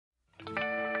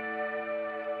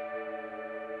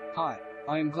Hi,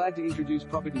 I am glad to introduce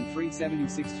property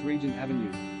 376 Regent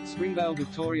Avenue, Springvale,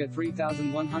 Victoria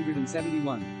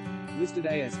 3171. Listed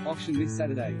AS, auction this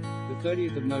Saturday, the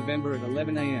 30th of November at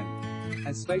 11 a.m.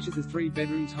 As spacious as 3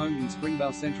 bedrooms home in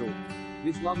Springvale Central,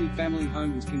 this lovely family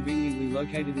home is conveniently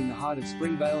located in the heart of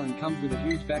Springvale and comes with a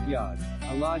huge backyard,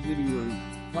 a large living room,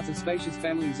 plus a spacious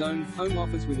family zone, home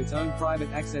office with its own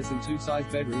private access and 2 sized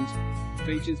bedrooms.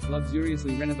 Features,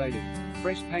 luxuriously renovated,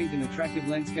 fresh paint and attractive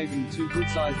landscaping, 2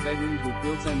 good-sized bedrooms with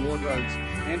built-in wardrobes,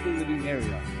 ample living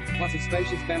area, plus a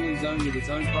spacious family zone with its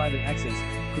own private access.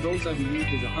 Could also be used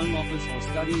as a home office or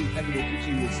study. Impeccable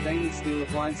kitchen with stainless steel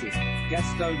appliances, gas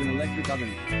stove and electric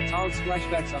oven, tiled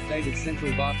splashbacks, updated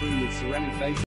central bathroom with ceramic base.